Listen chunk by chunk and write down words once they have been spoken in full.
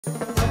Hi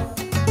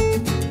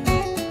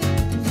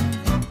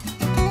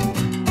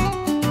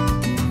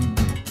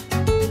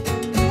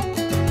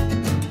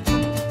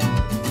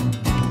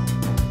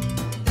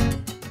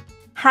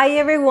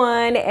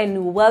everyone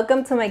and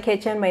welcome to my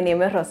kitchen. My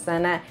name is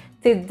Rosana.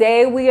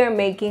 Today we are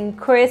making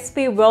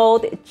crispy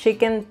rolled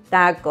chicken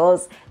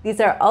tacos. These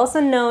are also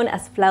known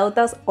as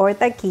flautas or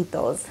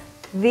taquitos.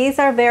 These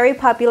are very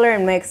popular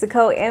in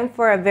Mexico and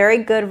for a very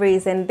good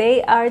reason.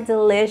 They are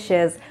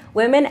delicious.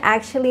 Women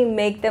actually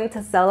make them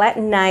to sell at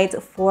night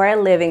for a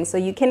living, so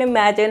you can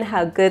imagine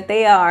how good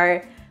they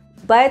are.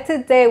 But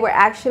today we're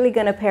actually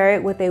gonna pair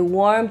it with a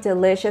warm,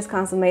 delicious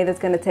consommé that's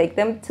gonna take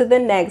them to the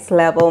next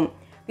level.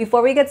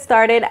 Before we get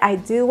started, I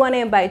do want to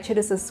invite you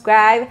to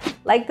subscribe,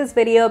 like this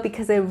video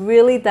because it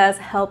really does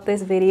help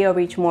this video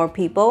reach more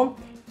people.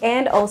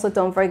 And also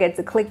don't forget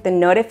to click the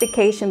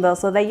notification bell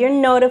so that you're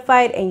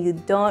notified and you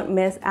don't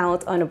miss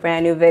out on a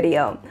brand new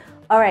video.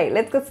 All right,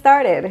 let's get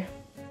started.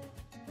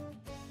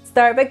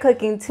 Start by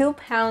cooking 2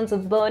 pounds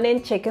of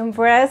bone-in chicken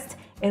breast.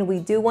 And we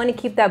do want to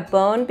keep that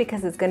bone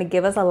because it's going to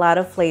give us a lot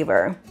of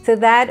flavor. To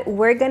that,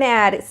 we're going to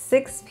add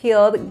 6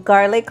 peeled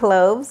garlic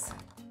cloves,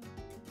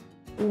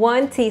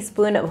 1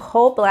 teaspoon of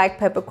whole black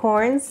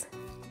peppercorns,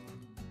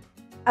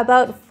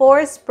 about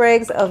 4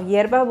 sprigs of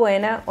yerba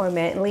buena or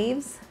mint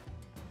leaves,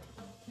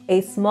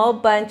 a small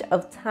bunch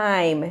of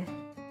thyme,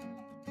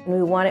 and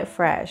we want it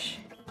fresh,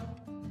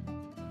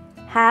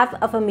 half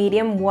of a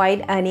medium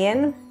white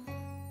onion,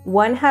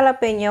 1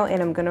 jalapeno,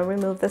 and I'm gonna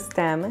remove the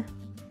stem,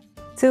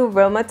 2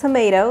 roma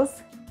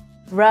tomatoes,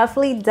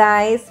 roughly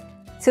diced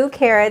 2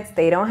 carrots.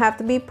 They don't have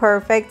to be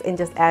perfect, and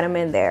just add them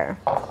in there.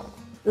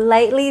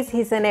 Lightly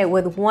season it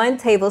with 1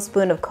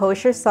 tablespoon of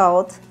kosher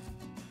salt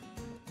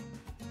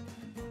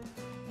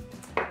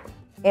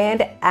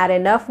and add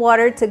enough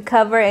water to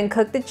cover and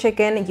cook the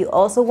chicken. You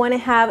also want to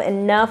have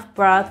enough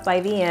broth by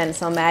the end,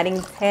 so I'm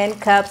adding 10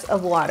 cups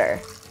of water.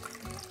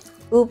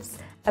 Oops,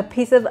 a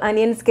piece of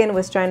onion skin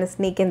was trying to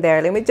sneak in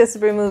there. Let me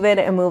just remove it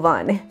and move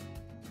on.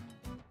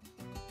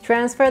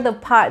 Transfer the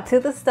pot to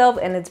the stove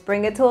and let's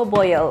bring it to a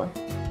boil.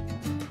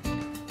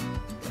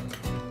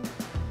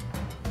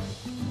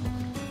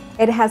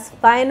 It has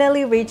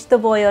finally reached the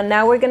boil.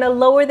 Now we're gonna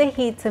lower the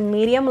heat to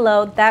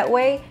medium-low. That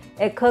way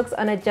it cooks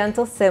on a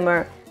gentle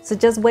simmer. So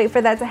just wait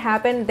for that to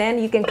happen, then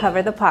you can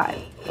cover the pot.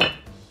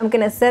 I'm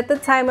gonna set the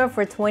timer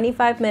for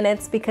 25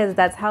 minutes because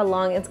that's how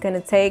long it's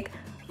gonna take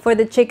for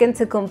the chicken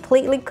to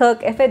completely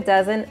cook. If it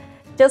doesn't,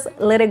 just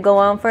let it go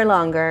on for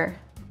longer.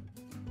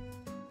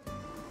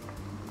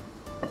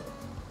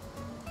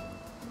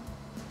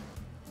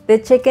 The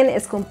chicken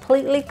is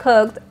completely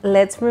cooked.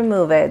 Let's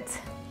remove it.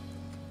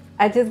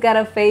 I just got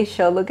a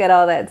facial, look at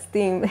all that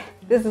steam.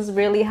 This is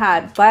really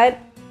hot, but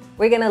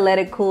we're gonna let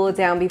it cool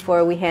down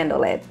before we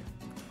handle it.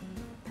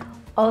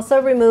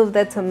 Also remove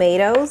the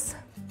tomatoes,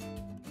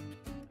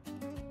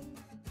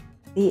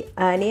 the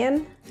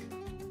onion,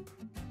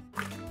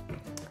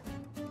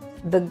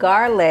 the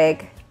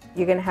garlic.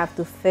 You're gonna have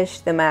to fish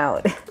them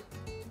out.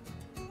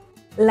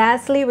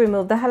 Lastly,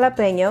 remove the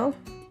jalapeno.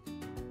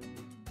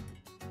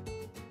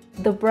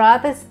 The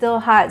broth is still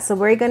hot, so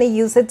we're gonna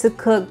use it to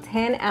cook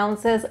 10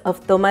 ounces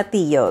of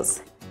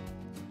tomatillos.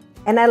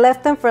 And I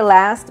left them for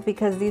last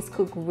because these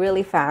cook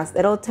really fast.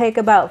 It'll take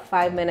about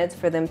 5 minutes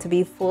for them to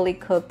be fully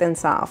cooked and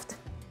soft.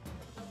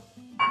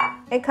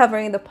 And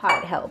covering the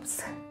pot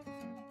helps.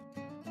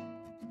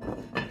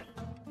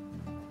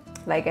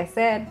 Like I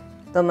said,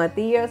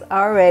 tomatillos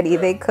are ready,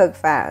 they cook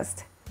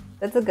fast.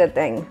 That's a good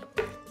thing.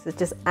 So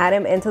just add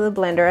them into the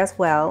blender as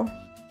well.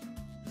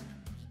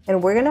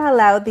 And we're gonna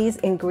allow these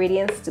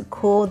ingredients to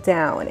cool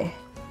down.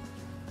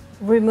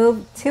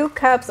 Remove 2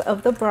 cups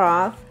of the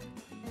broth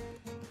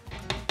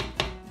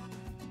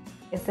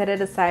and set it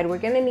aside. We're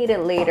gonna need it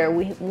later.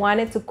 We want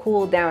it to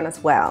cool down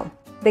as well.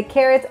 The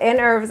carrots and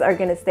herbs are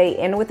gonna stay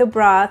in with the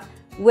broth,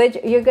 which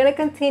you're gonna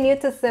continue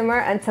to simmer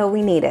until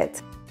we need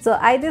it. So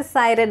I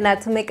decided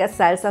not to make a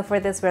salsa for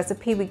this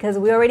recipe because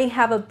we already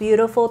have a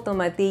beautiful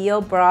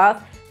tomatillo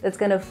broth that's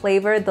gonna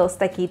flavor those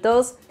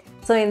taquitos.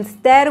 So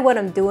instead, what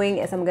I'm doing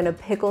is I'm gonna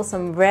pickle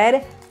some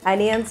red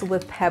onions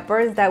with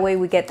peppers. That way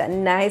we get that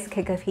nice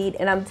kick of heat,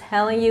 and I'm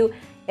telling you,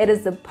 it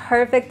is the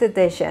perfect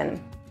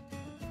addition.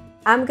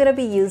 I'm gonna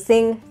be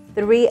using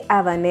 3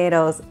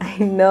 habaneros. I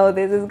know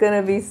this is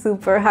gonna be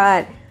super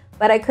hot,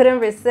 but I couldn't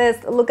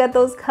resist. Look at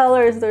those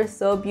colors, they're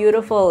so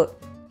beautiful.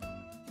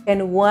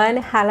 And 1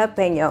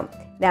 jalapeno.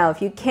 Now,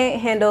 if you can't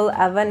handle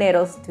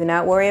habaneros, do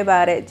not worry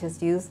about it.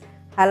 Just use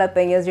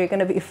jalapenos, you're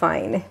gonna be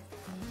fine.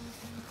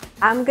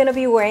 I'm gonna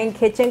be wearing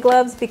kitchen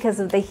gloves because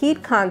of the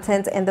heat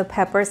content in the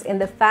peppers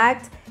and the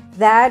fact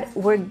that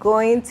we're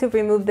going to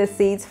remove the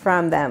seeds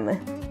from them.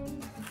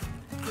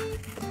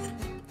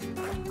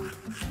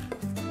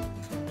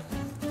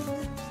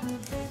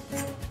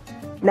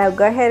 Now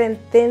go ahead and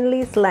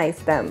thinly slice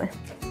them.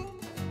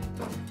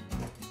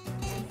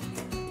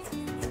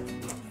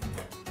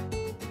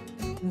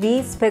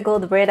 These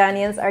pickled red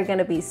onions are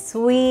gonna be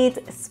sweet,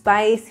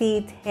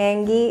 spicy,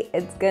 tangy.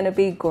 It's gonna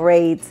be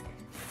great.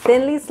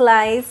 Thinly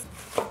slice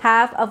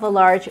half of a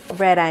large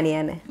red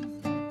onion.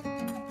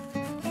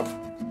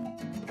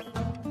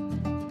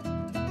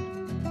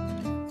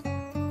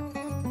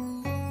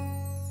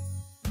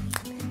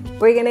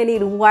 We're gonna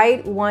need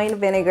white wine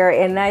vinegar,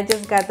 and I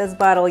just got this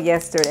bottle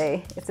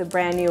yesterday. It's a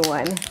brand new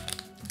one.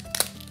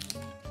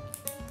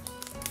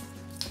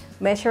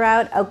 Measure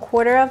out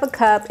 1/4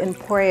 cup and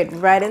pour it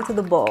right into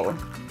the bowl.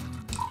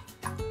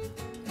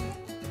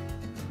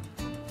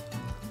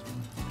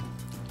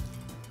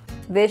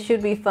 This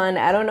should be fun.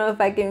 I don't know if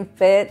I can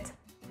fit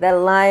the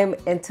lime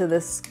into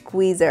the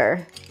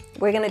squeezer.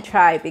 We're gonna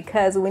try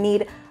because we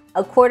need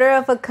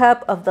 1/4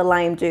 cup of the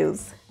lime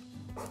juice.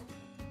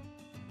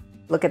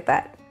 Look at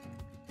that.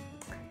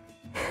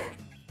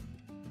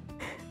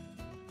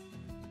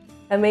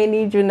 I may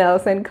need you,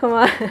 Nelson, come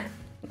on.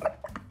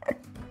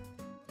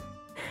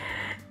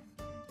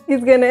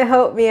 He's gonna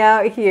help me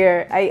out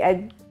here.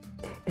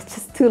 It's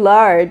just too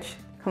large.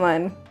 Come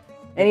on,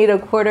 I need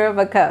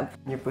 1/4 cup.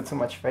 You put so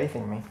much faith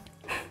in me.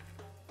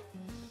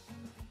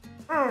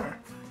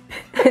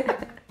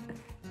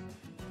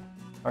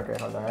 Okay,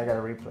 hold on, I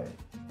gotta replay.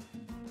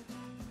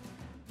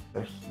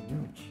 They're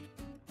huge.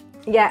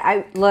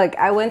 Yeah,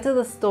 I went to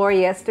the store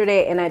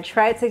yesterday and I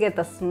tried to get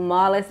the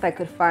smallest I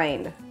could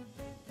find.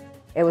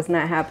 It was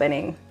not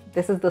happening.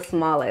 This is the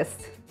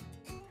smallest.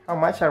 How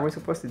much are we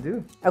supposed to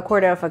do?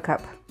 1/4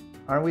 cup.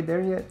 Aren't we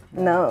there yet?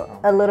 No,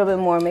 a little bit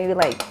more, maybe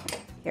like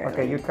here.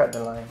 Okay, you cut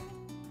the line.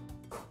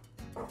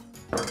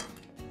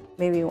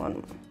 Maybe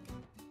one.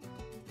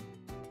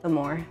 Some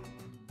more.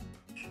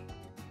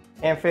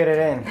 And fit it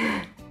in.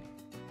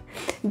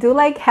 Do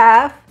like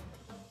half.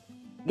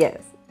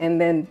 Yes,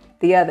 and then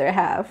the other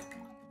half.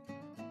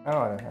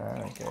 Oh, okay,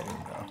 there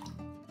you go.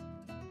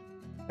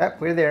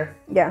 Yep, we're there.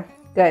 Yeah,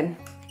 good.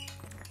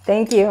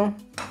 Thank you.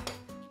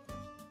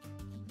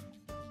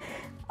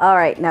 All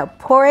right, now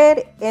pour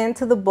it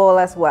into the bowl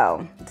as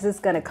well. This is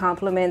gonna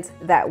complement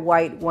that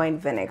white wine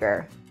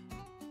vinegar.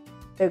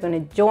 They're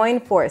gonna join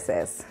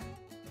forces.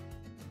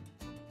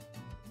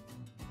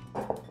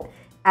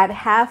 Add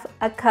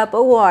 1/2 cup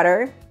of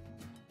water,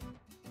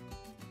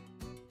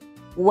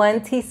 1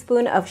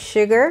 teaspoon of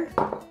sugar,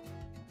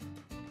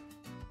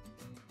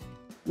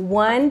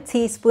 1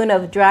 teaspoon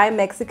of dry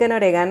Mexican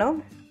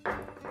oregano,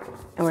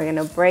 and we're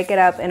gonna break it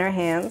up in our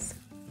hands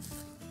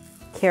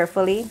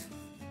carefully.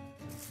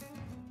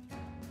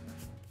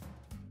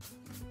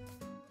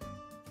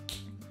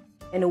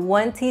 And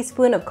 1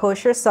 teaspoon of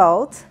kosher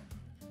salt.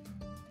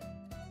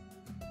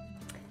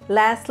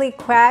 Lastly,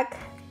 crack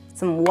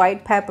some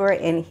white pepper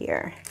in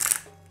here.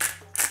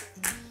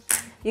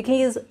 You can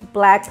use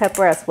black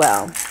pepper as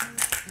well.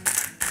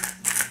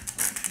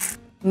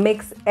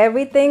 Mix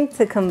everything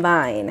to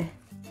combine.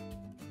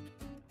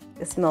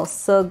 It smells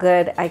so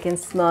good. I can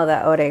smell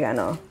the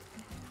oregano.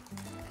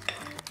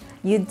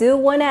 You do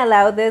want to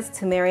allow this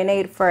to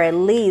marinate for at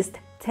least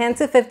 10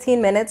 to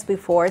 15 minutes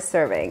before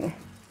serving.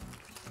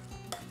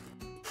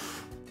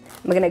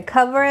 I'm gonna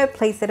cover it,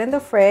 place it in the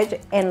fridge,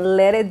 and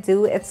let it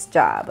do its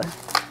job.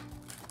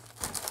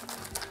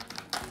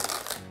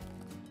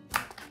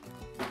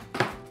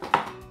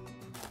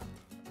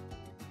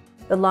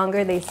 The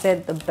longer they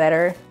sit, the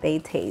better they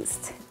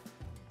taste.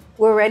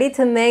 We're ready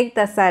to make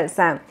the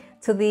salsa.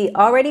 To the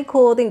already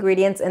cooled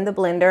ingredients in the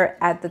blender,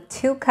 add the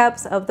 2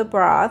 cups of the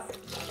broth,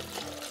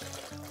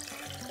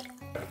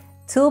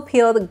 2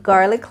 peeled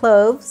garlic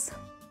cloves,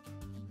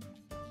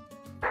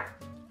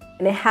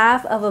 and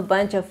 1/2 of a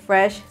bunch of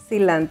fresh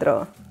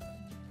cilantro.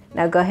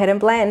 Now go ahead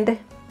and blend.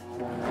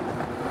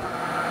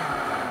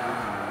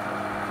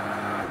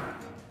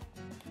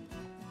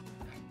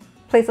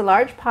 Place a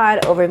large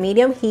pot over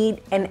medium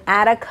heat and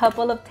add a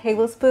couple of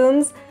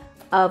tablespoons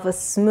of a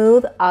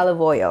smooth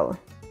olive oil.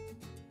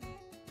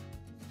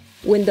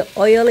 When the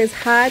oil is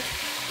hot,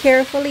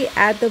 carefully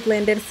add the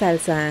blended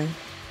salsa.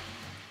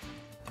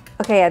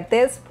 Okay, at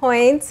this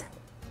point,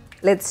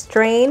 let's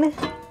strain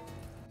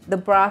the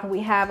broth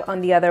we have on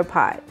the other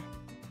pot.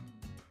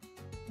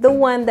 The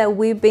one that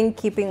we've been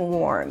keeping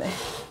warm.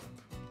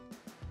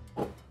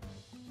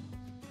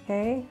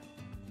 Okay,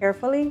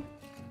 carefully.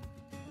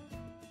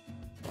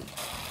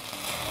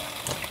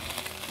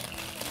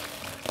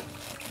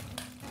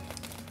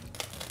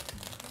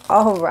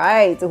 All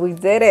right, we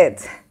did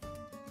it.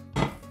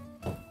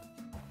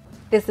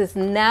 This is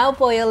now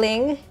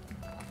boiling.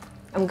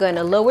 I'm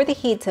gonna lower the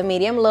heat to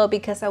medium-low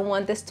because I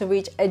want this to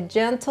reach a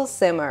gentle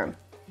simmer.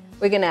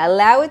 We're gonna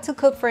allow it to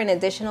cook for an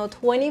additional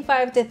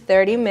 25 to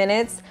 30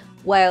 minutes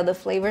while the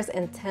flavors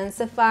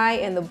intensify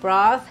and the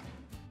broth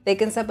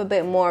thickens up a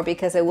bit more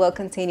because it will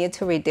continue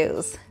to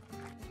reduce.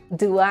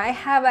 Do I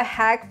have a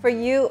hack for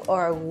you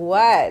or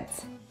what?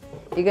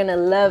 You're gonna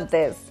love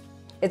this.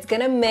 It's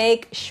gonna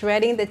make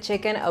shredding the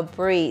chicken a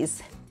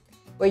breeze.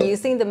 We're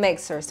using the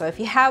mixer, so if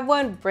you have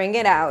one, bring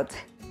it out.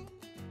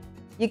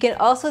 You can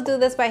also do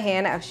this by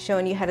hand. I've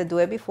shown you how to do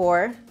it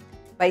before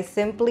by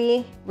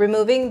simply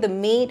removing the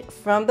meat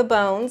from the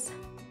bones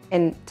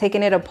and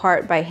taking it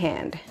apart by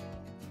hand.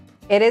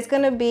 It is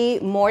gonna be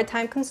more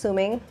time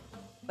consuming,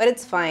 but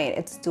it's fine,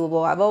 it's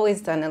doable. I've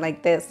always done it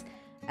like this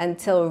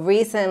until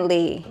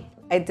recently.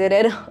 I did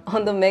it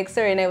on the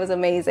mixer and it was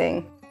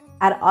amazing.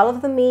 Add all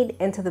of the meat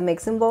into the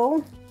mixing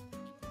bowl.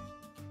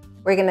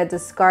 We're gonna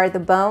discard the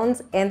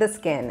bones and the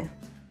skin.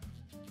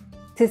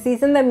 To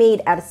season the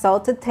meat, add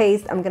salt to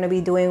taste. I'm gonna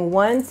be doing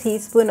 1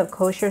 teaspoon of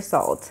kosher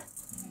salt.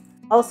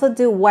 Also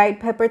do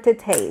white pepper to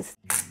taste.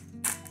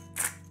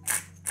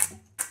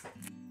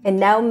 And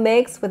now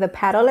mix with a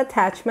paddle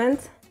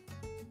attachment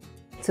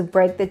to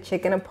break the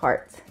chicken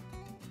apart.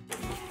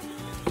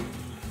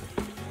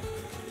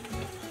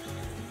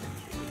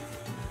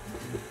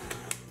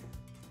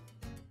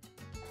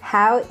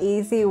 How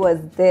easy was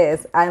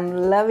this?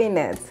 I'm loving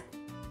it.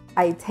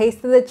 I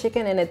tasted the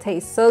chicken and it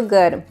tastes so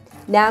good.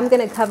 Now I'm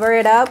gonna cover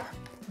it up.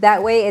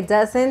 That way it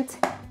doesn't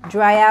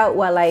dry out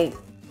while I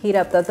heat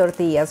up the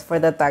tortillas for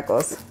the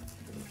tacos.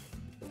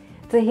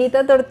 To heat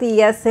the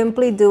tortillas,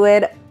 simply do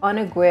it on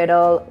a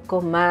griddle,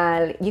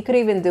 comal. You could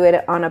even do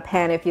it on a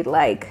pan if you'd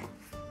like.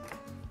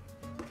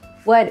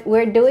 What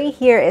we're doing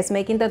here is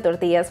making the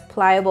tortillas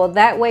pliable.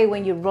 That way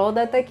when you roll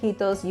the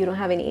taquitos, you don't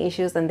have any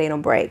issues and they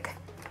don't break.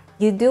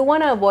 You do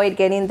want to avoid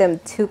getting them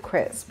too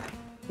crisp.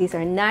 These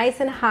are nice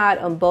and hot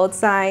on both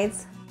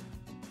sides.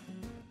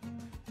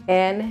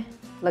 And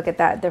look at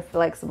that, they're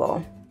flexible.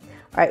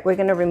 All right, we're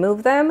gonna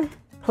remove them,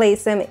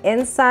 place them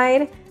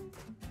inside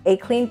a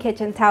clean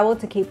kitchen towel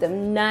to keep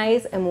them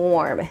nice and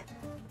warm.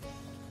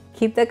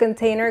 Keep the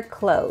container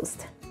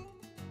closed.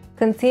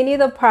 Continue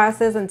the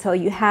process until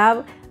you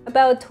have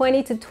about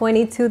 20 to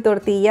 22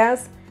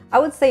 tortillas. I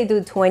would say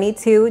do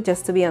 22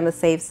 just to be on the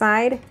safe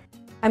side.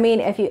 I mean,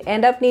 if you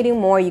end up needing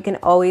more, you can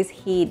always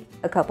heat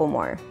a couple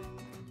more.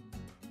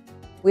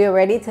 We are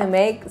ready to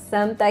make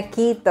some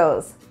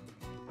taquitos.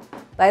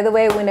 By the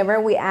way,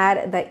 whenever we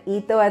add the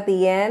ito at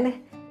the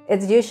end,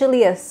 it's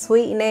usually a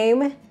sweet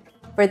name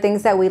for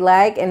things that we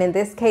like, and in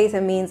this case,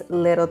 it means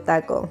little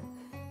taco.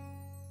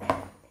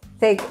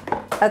 Take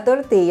a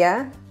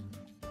tortilla,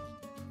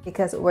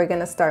 because we're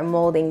gonna start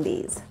molding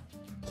these.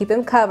 Keep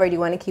them covered, you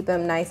wanna keep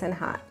them nice and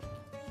hot.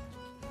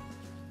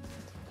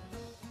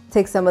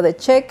 Take some of the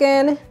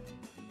chicken,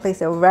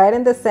 place it right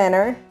in the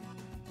center.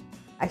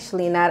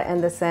 Actually, not in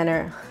the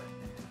center,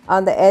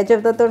 on the edge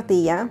of the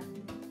tortilla.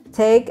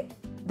 Take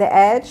the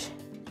edge,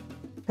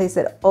 place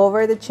it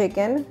over the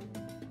chicken,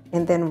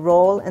 and then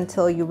roll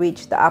until you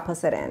reach the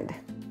opposite end.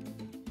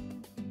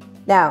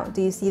 Now,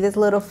 do you see this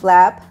little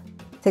flap?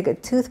 Take a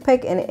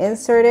toothpick and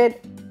insert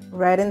it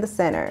right in the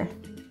center.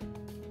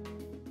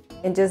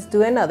 And just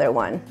do another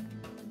one.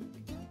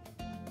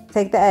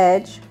 Take the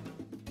edge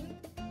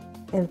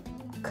and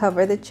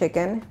cover the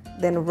chicken,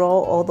 then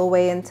roll all the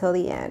way until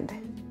the end.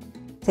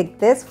 Take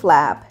this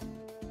flap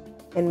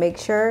and make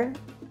sure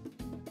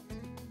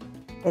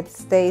it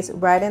stays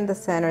right in the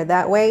center.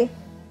 That way,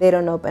 they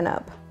don't open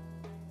up.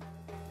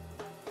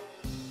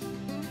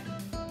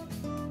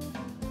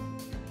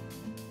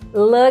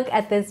 Look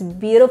at this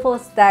beautiful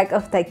stack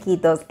of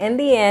taquitos. In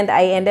the end,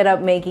 I ended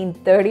up making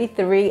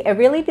 33. It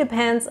really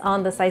depends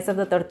on the size of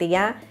the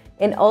tortilla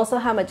and also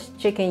how much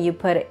chicken you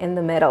put in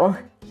the middle.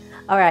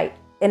 All right,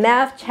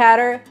 enough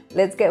chatter,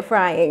 let's get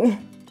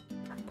frying.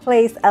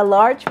 Place a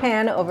large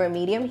pan over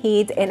medium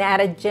heat and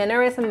add a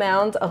generous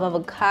amount of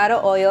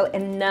avocado oil,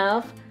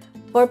 enough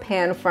for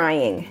pan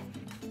frying.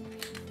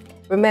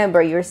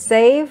 Remember, your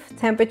safe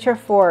temperature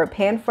for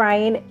pan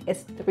frying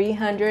is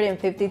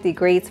 350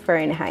 degrees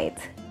Fahrenheit.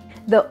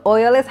 The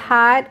oil is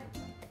hot.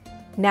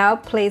 Now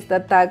place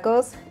the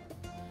tacos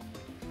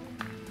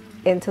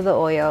into the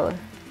oil.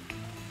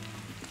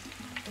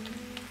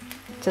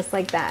 Just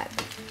like that.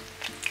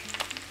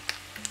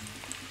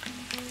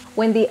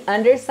 When the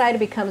underside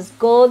becomes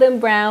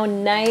golden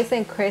brown, nice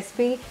and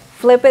crispy,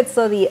 flip it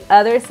so the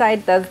other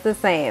side does the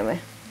same.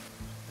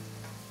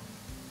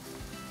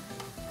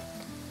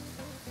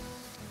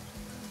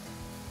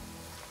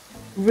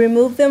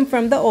 Remove them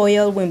from the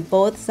oil when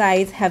both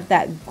sides have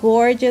that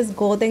gorgeous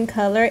golden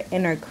color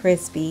and are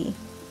crispy.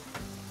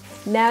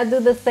 Now do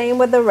the same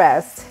with the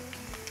rest.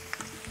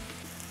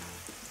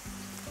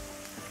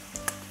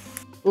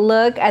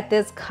 Look at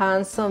this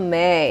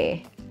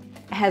consommé.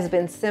 It has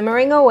been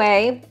simmering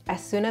away.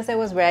 As soon as it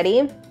was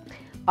ready,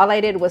 all I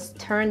did was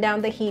turn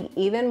down the heat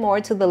even more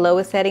to the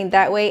lowest setting.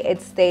 That way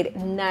it stayed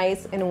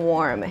nice and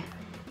warm.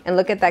 And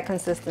look at that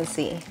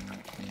consistency.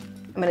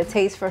 I'm gonna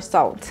taste for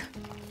salt.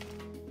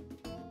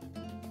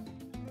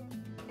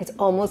 It's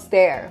almost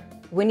there.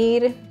 We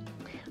need,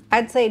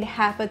 I'd say,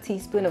 half a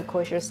teaspoon of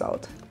kosher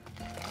salt.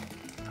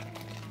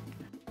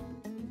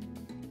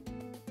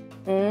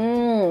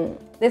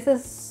 This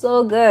is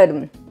so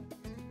good.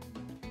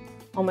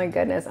 Oh my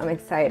goodness, I'm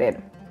excited.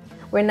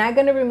 We're not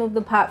gonna remove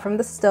the pot from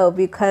the stove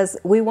because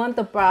we want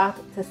the broth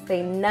to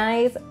stay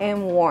nice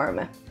and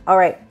warm. All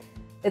right,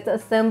 let's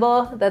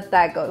assemble the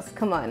tacos,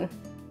 come on.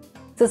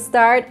 To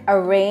start,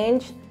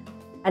 arrange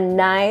a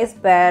nice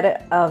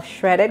bed of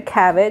shredded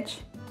cabbage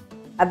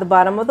at the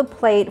bottom of the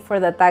plate for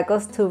the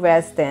tacos to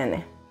rest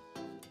in.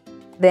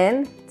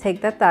 Then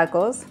take the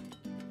tacos.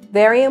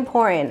 Very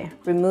important,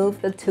 remove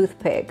the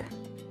toothpick.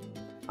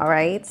 All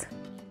right.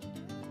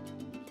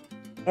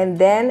 And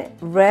then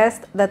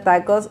rest the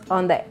tacos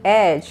on the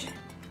edge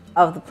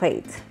of the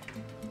plate.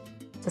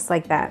 Just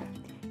like that.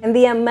 And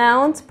the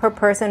amount per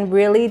person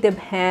really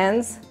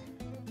depends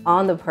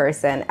on the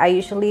person. I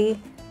usually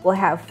will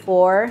have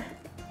 4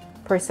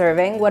 per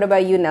serving. What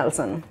about you,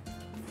 Nelson?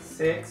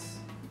 6,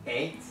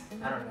 8,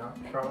 I don't know,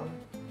 probably.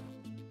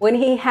 When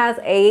he has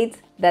 8,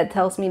 that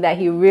tells me that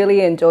he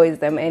really enjoys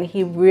them, and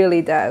he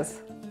really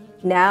does.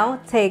 Now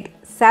take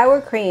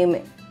sour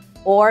cream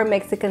or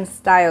Mexican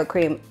style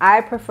cream.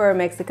 I prefer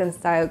Mexican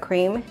style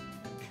cream,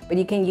 but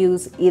you can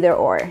use either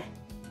or.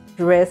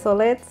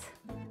 Drizzle it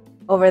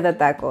over the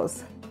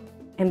tacos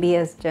and be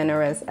as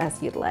generous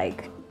as you'd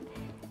like.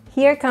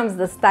 Here comes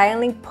the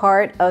styling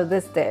part of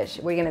this dish.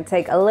 We're gonna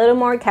take a little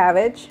more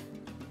cabbage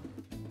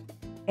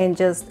and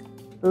just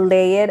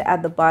lay it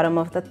at the bottom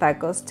of the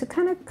tacos to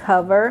kind of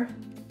cover,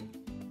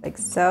 like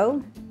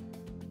so.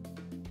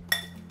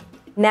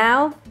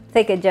 Now,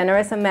 take a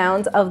generous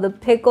amount of the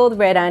pickled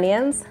red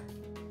onions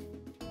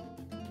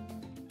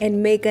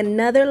and make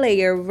another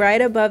layer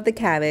right above the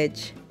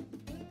cabbage.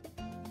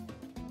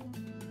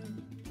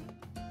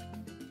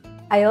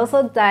 I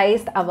also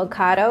diced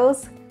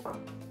avocados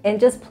and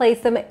just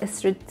place them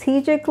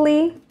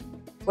strategically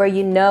where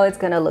you know it's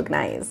gonna look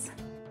nice.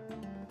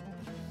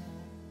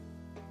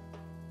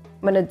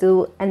 I'm gonna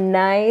do a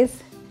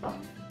nice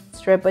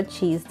strip of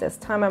cheese this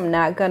time. I'm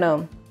not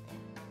gonna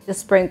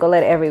just sprinkle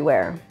it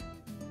everywhere.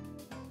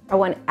 I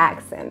want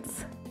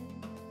accents.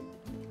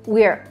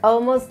 We're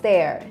almost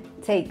there.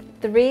 Take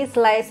 3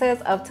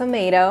 slices of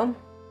tomato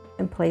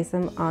and place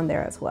them on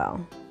there as well.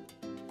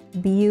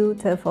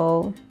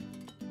 Beautiful.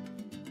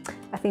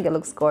 I think it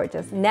looks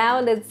gorgeous. Now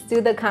let's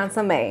do the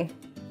consommé.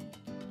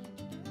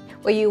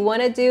 What you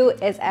want to do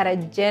is add a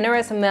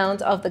generous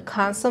amount of the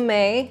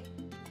consommé.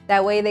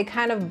 That way they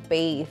kind of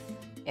bathe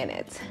in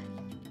it.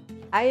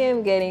 I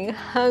am getting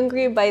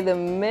hungry by the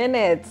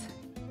minute.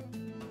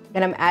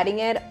 And I'm adding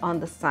it on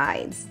the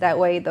sides. That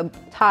way the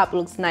top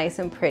looks nice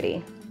and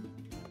pretty.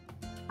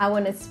 I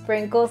want to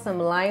sprinkle some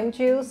lime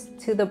juice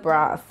to the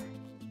broth.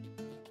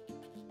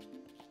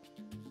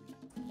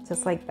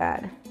 Just like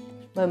that.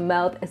 My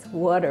mouth is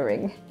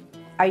watering.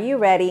 Are you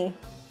ready?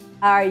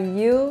 Are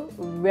you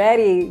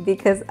ready?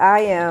 Because I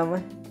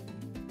am.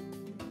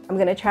 I'm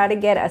gonna try to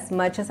get as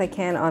much as I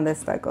can on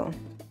this taco.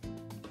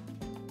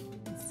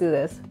 Let's do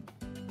this.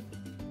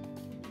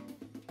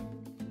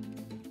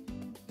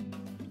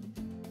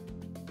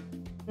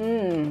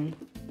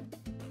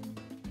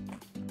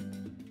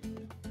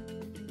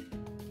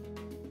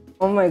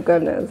 Oh my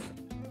goodness.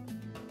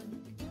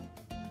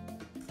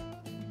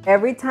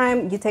 Every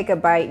time you take a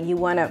bite, you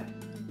wanna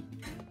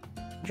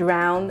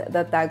drown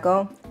the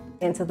taco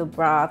into the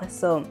broth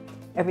so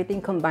everything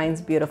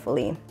combines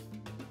beautifully.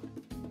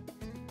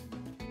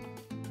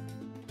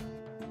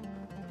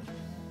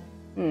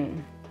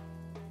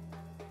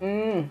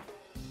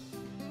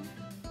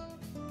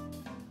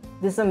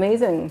 This is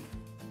amazing.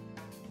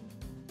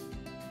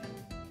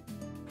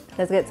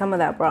 Let's get some of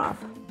that broth.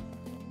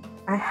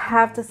 I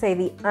have to say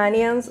the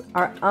onions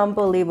are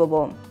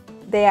unbelievable.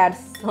 They add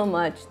so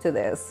much to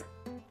this.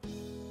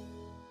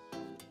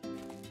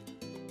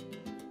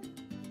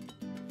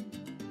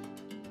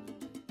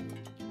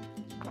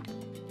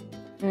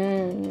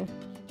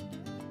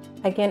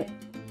 I can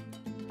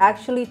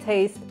actually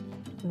taste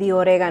the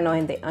oregano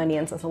in the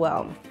onions as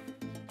well.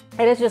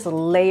 It is just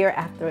layer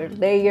after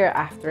layer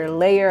after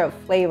layer of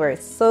flavor.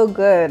 It's so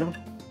good.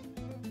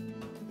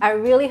 I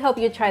really hope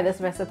you try this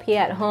recipe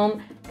at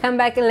home. Come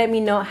back and let me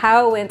know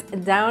how it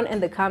went down in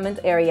the comment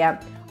area.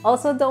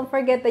 Also, don't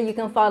forget that you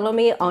can follow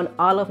me on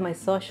all of my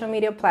social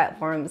media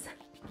platforms.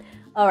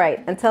 All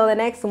right, until the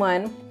next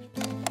one.